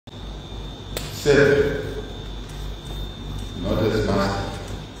serve not as master,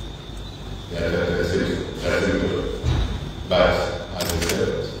 but as a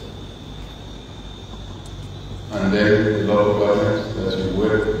servant. And then the local government that you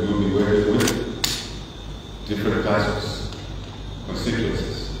will be working with, different councils,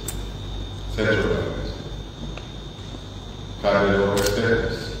 constituencies, central government, carry over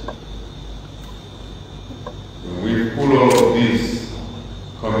status. When we pull all of these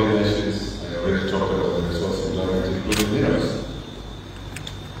combinations, I already talked about the resource environment, including minerals.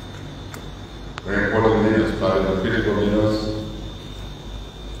 Very important minerals, part of the critical minerals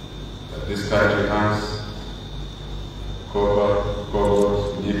that this country has: copper,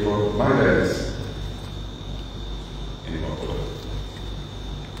 cobalt, nickel, manganese in Luapula.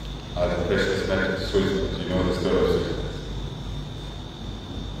 Other precious metals, Switzerland, you know the story of Switzerland.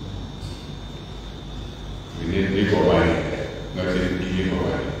 We need legal mining, not illegal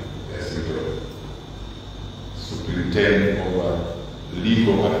mining. They're simply superintend over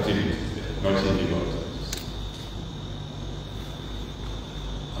legal activities, not illegal activities.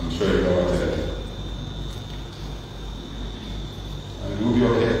 I'm sure you know what I mean. And we'll be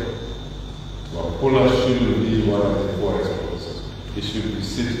okay. Luapula shouldn't be one of the poorest provinces. It should be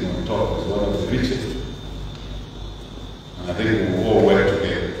sitting on top as one of the richest. And I think we will all work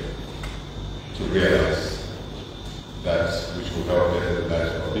together to realize that which will help better the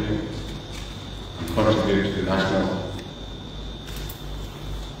lives of our people and contribute to the national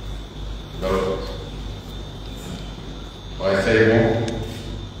development. If I say more,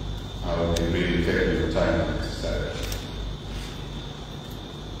 I will be really taking your time unnecessarily.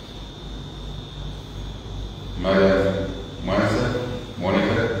 Madam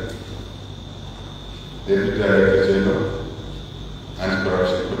Monica, Deputy Director General,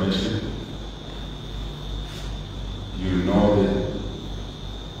 Anti-Corruption Commission, you know that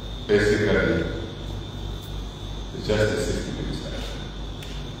basically the justice system in this country.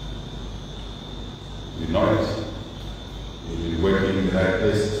 You know it. You've been working in the right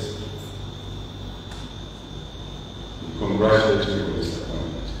places. We congratulate you for this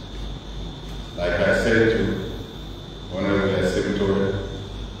appointment. Like I said to Honorable Secretary,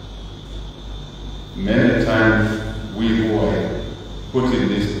 many times we who are put in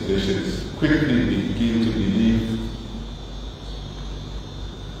these positions quickly begin to believe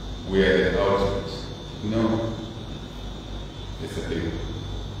we are the ultimate. No, it's a thing.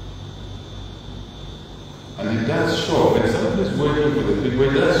 And it does show, when somebody is working for the people,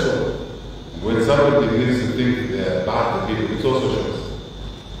 it does show. And when somebody begins to think they are about the people, it also shows.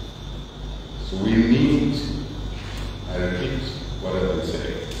 So we need, I repeat what I've been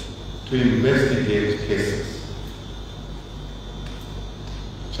saying, to investigate cases.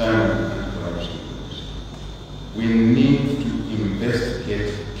 China Anti-Corruption Commission. We need to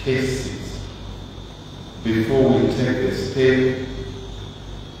investigate cases before we take the step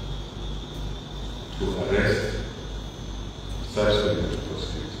to arrest such people to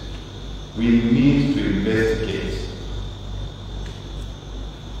prosecute. We need to investigate.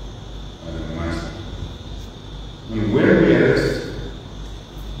 And when we arrest,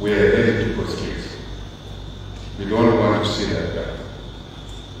 we are ready to prosecute. We don't want to see that guy.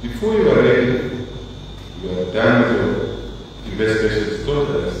 Before you are ready, you are done with your investigations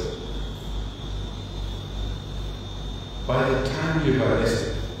totally. By the time you are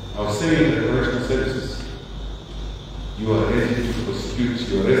arrested, I was saying in the correctional services, you are ready to prosecute.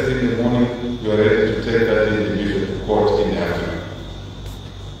 You are arrested in the morning, you are ready to take that individual to court in the afternoon.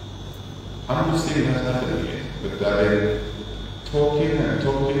 I'm not seeing that happening yet, but they're talking and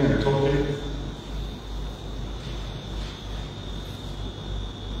talking and talking.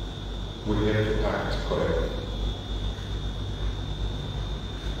 We have to act correctly.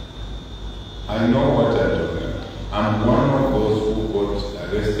 I know what I'm talking about. I'm one of those who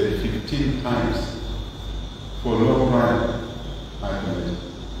got arrested 15 times for no crime I committed.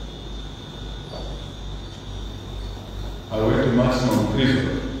 I went to maximum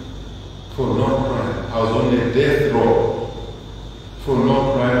prison for no crime. I was on a death row for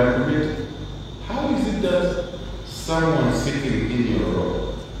no crime I committed. How is it that someone sitting in your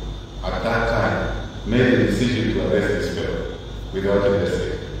row at that time made a decision to arrest this fellow without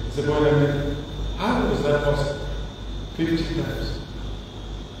investigating? It's the point I mean. How was that possible? 50 times.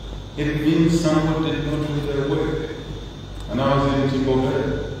 It means someone did not do their work. And I was in Timbuktu.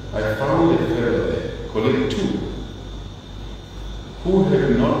 I found a fellow there, colleague 2, who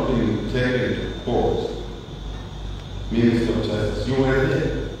had not been taken to court. Minister of Justice, you were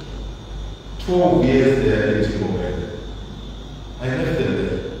there. 12 years there in Timbuktu. I left them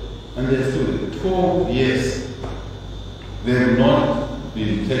there. And they're still there. 12 years. They have not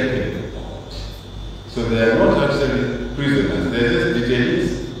been taken to court. So they are not actually prisoners, they are just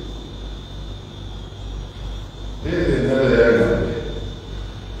detainees. There is another young man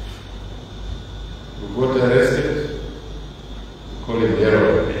who got arrested, call him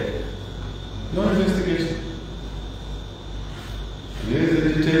heroin. No investigation. There is a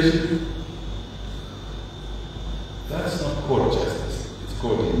detention. That's not called justice, it's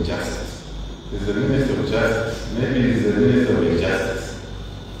called injustice. There's a minister of justice, maybe it's the minister of injustice.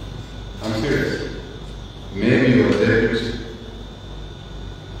 I'm serious. Maybe your deputy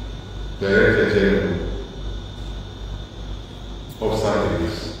director general of something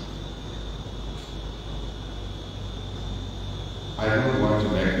else. I don't want to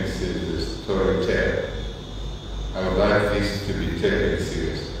make this a story tale. I would like this to be taken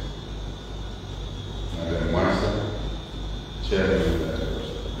seriously. Madam Wansa, chairman of that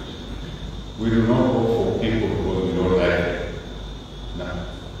commission. We do not vote for people because we don't like them. No.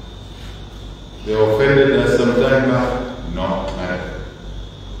 They offended us some time back. No, neither.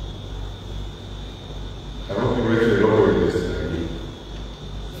 I hope you went to a lot of this.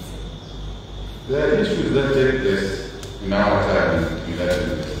 There are issues that take place in our time in that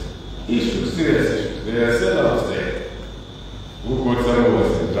university. Issues, serious issues. There are sellouts there who got some of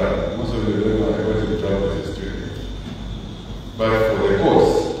us in trouble. Most of you don't know I got in trouble as a student. But for the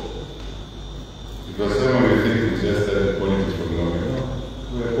course, because some of you think we just started politics from nowhere. No,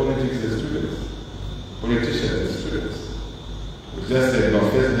 we are politics as students. Politicians as students. We just said, no,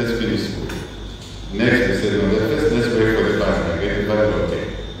 first let's finish school. Next we said, no, first let's wait for the family, get the family okay.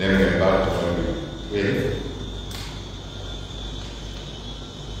 Then we're back to family. We're here.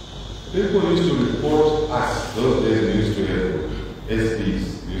 People used to report us, those days we used to have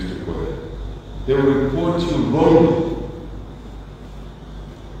SBs, we used to call them. They will report you wrongly.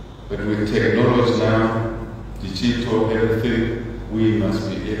 But with technology now, digital, everything, we must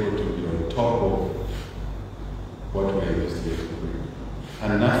be able to be on top of what we are investigating.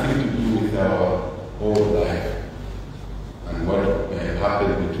 And nothing to do with our own life and what may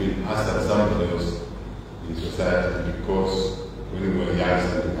happen between us and somebody else in society because when we were young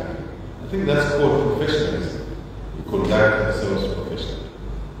something happened. I think that's called professionalism. We conduct ourselves professionally.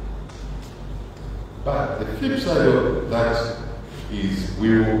 But the flip side of that is we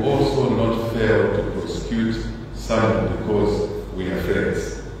will also not fail to prosecute someone because we are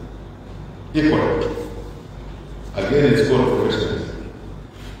friends. Equally. Again, it's called professionalism.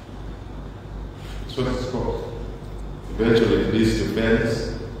 It's what it's called. Eventually it leads to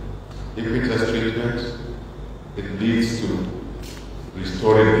fairness, equitable treatment, it leads to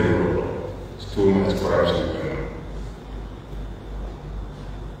restoring the rule of law. It's too much corruption going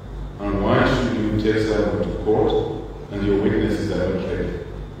on. And why should you take someone to court and your witnesses are not ready?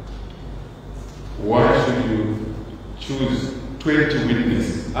 Why should you choose 20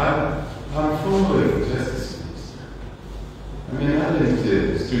 witnesses? I'm following justice. I mean, I didn't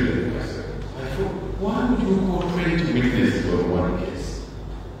a student myself. I thought, why would you call 20 witnesses on one case?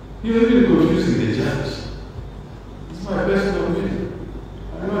 You're really confusing the judge. It's my personal opinion.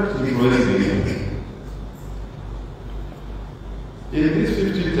 I'm not influencing anything. In these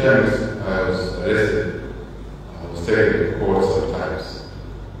 15 times I was arrested, I was taken to court sometimes.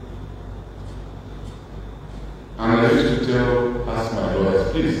 And I used to ask my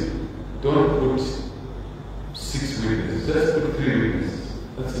lawyers, please, don't put 6 witnesses, just put 3 witnesses.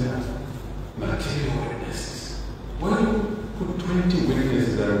 That's enough. Material witnesses. When you put 20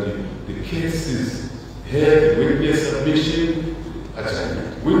 witnesses and the case is heard, witness submission,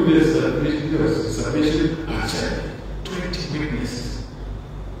 adjournment. Witness submission, adjournment. 20 witnesses.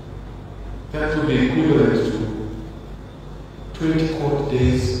 That would be equivalent to 20 court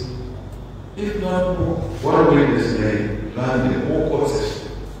days. If not more, one witness may run the whole court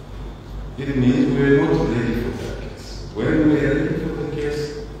session. It means we are not ready for that case. When we are ready for the case,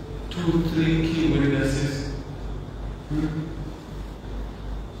 2, 3 key witnesses. I'm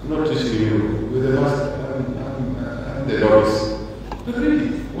not teaching you with the master, I'm the novice. But really,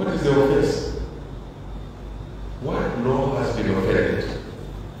 what is the offense? What law has been offended?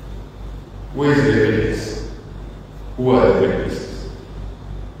 Where is the evidence? Who are the witnesses?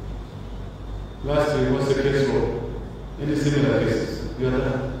 Lastly, what's the case law? Any similar cases? You are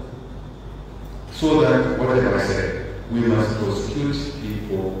done. So that, whatever I said, we must prosecute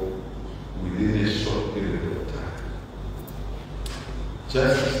people within a short period of time.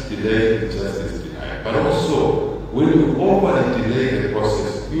 Justice delayed, justice denied. But also, when you overly delay the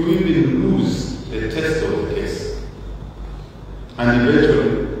process, you even lose the test of the case. And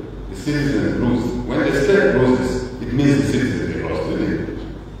eventually, the citizens lose. When the state loses, it means the citizens lost, isn't it?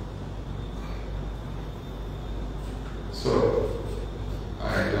 So,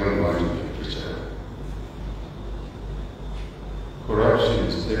 I don't want to be a preacher.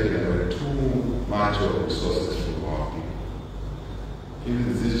 too much of resources from our people.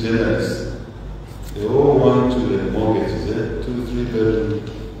 Even these journalists, they all want to have mortgages, 2-3 bedroom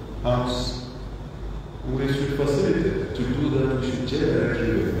house. We should facilitate. To do that, we should generate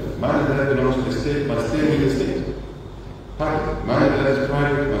revenue. Money that belongs to the state must stay with the state. Public. Money that is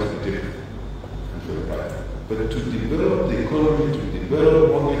private must be different for the private. But to develop the economy, to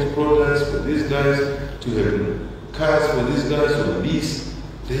develop mortgage products for these guys, to have cars for these guys on lease,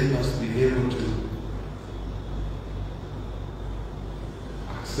 they must be able to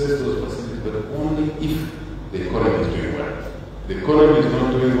access those facilities, but only if the economy is doing well. The economy is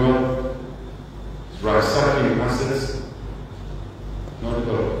not doing well, it's ransacking assets, not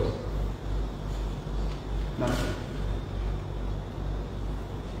development. Nothing.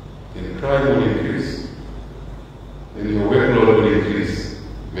 Then crime will increase, then your workload will increase,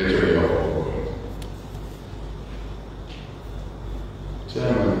 eventually your workload.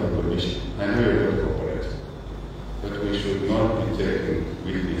 Chairman of the Commission, I know you're going to cooperate, but we should not be taking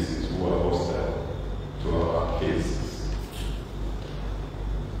witnesses who are hostile to our cases.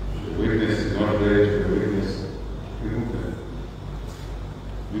 The witness is not ready to the witness, remove them.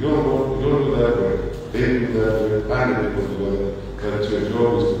 We don't do that work. They do that work, other people do that. But your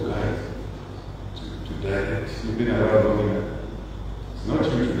job is to guide, to direct. You've been around long enough. It's not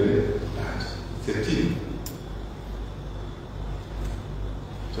you today, but it's a team.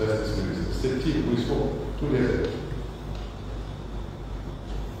 Justice Minister, it's a team. We spoke 2 days ago.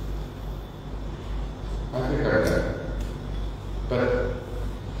 I think I've done. But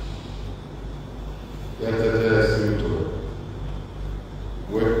the other day I seem to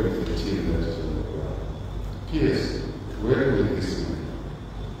work with the team that is on the ground. P.S. Work with this man.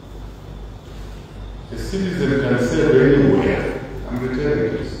 A citizen can serve anywhere. I'm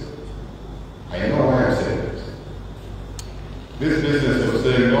returning this. I know why I'm saying this. This business of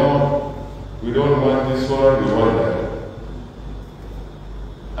saying, no, we don't want this one, we want that one.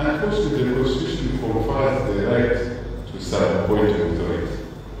 Unfortunately, the Constitution confers the right to self-appointed authority.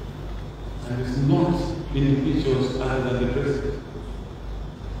 And it's not individuals other than the President.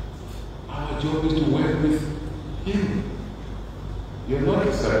 Our job is to work with him. You're not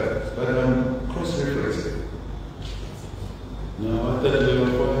excited, but I'm cross-referencing. Now, at that level,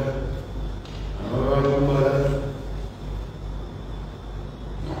 no.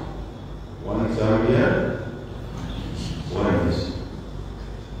 One Zambia, one nation.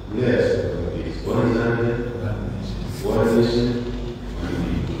 Yes, one Zambia, one nation, one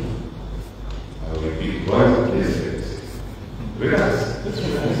people. I will repeat one place. Relax, that's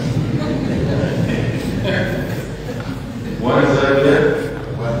right. One Zambia,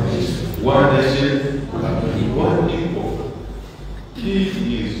 one nation, one people. He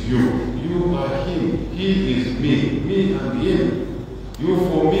is you. You are him. He is me. Me and him. You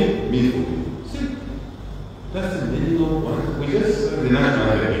for me for you. See? That's the meaning of one. We just said the national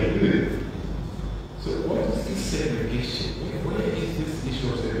anthem, isn't it? So what is this segregation? Where is this issue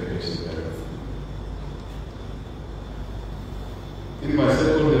of segregation? In my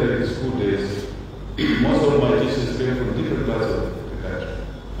secondary school days, most of my teachers came from different parts of the country.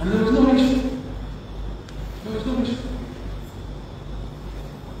 And there was no issue. There was no issue.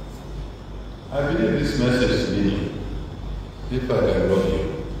 I believe this message is meaning. If I can love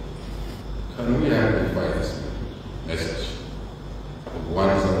you, can we amplify this message?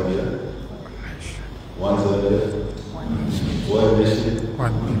 One Zambia, one Zambia, one nation,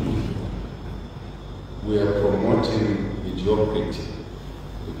 one. We are promoting mediocrity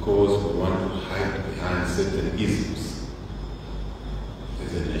because we want to hide behind certain isms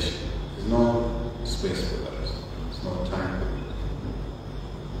as a nation. There's no space for that. There's no time for it.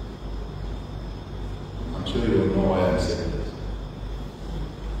 I'm sure you will know why I'm saying this.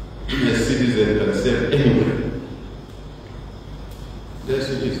 A citizen can serve anywhere. There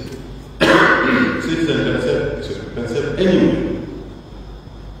she is. Citizen can serve anywhere.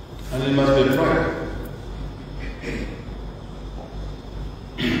 And it must be pride.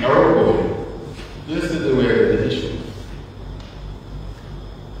 Our boy, yesterday we had an issue.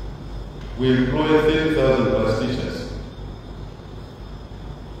 We employ 30,000 plus teachers.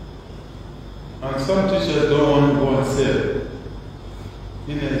 And some teachers don't want to go and serve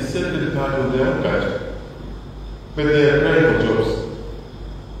in a certain part of their own country. But they are applying for jobs.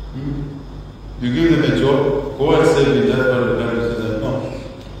 You give them a job, go and serve in that part of the country, say, no,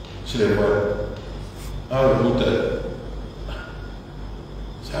 Hichilema, I will do that.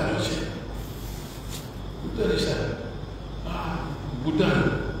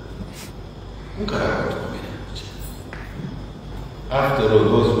 After all,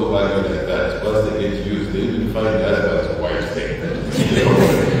 those who argue like that, once they get used, they even find the husband's wife thing.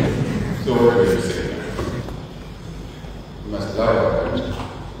 So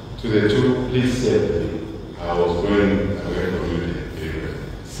the two, please save the people. I was going away from you,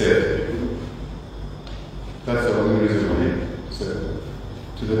 save the people. That's the only reason why, so,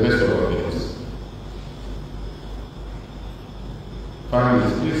 to the best of our abilities.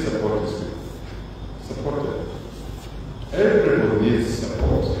 Families, please support these people. Support them. Everybody needs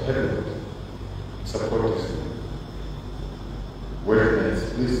support. Everybody. Support these people. Workmates,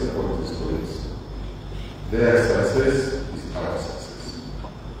 please support these colleagues. Their success is our success.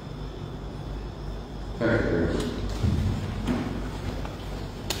 Thank you very much.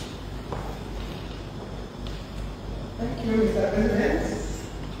 Thank you, Mr. President.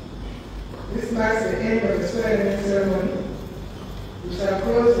 This marks the end of the swearing-in ceremony. We shall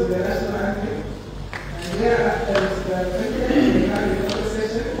close with the national anthem, and thereafter, Mr. President will have a photo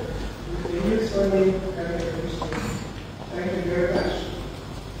session with the youth funding and the commission. Thank you very much.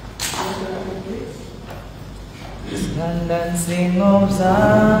 National anthem, please. Stand and sing of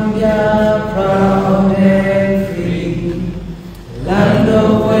Zambia, proud and free, land of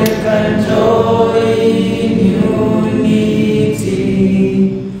work and joy in unity,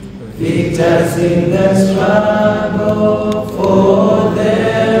 victors in the struggle for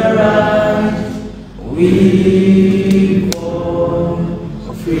their rights. We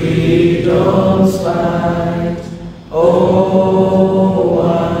won freedom's fight. Oh,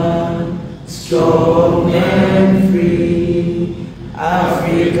 one strong and free,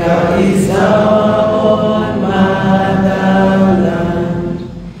 Africa is our own motherland,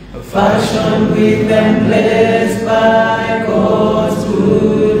 fashioned with and blessed by God's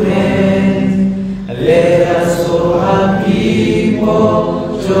good hands. Let us, all our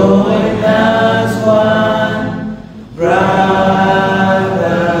people, join as one, brothers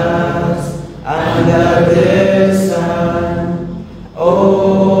under the sun.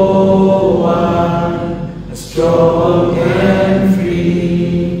 Oh, one strong and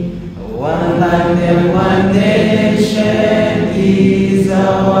free, one land and one nation is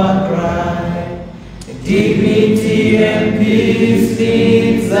our cry. Dignity and peace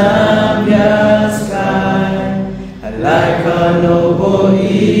in Zambia's sky, like a noble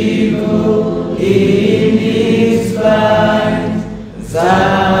eagle in its flight.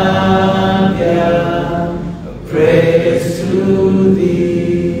 Zambia, praise to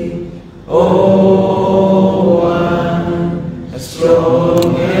thee. Oh, one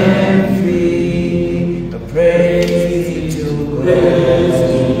strong and free, praise to praise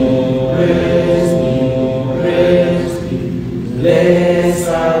thee, praise thee, praise thee. Bless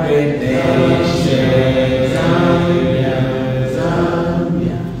our great nation, Zambia,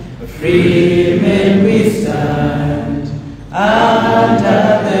 Zambia. Free men we stand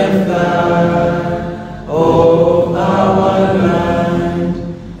under the flag of our land,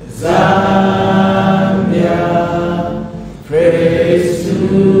 Zambia. Praise to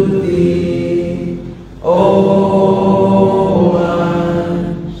thee, oh,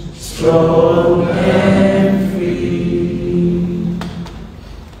 one strong and free.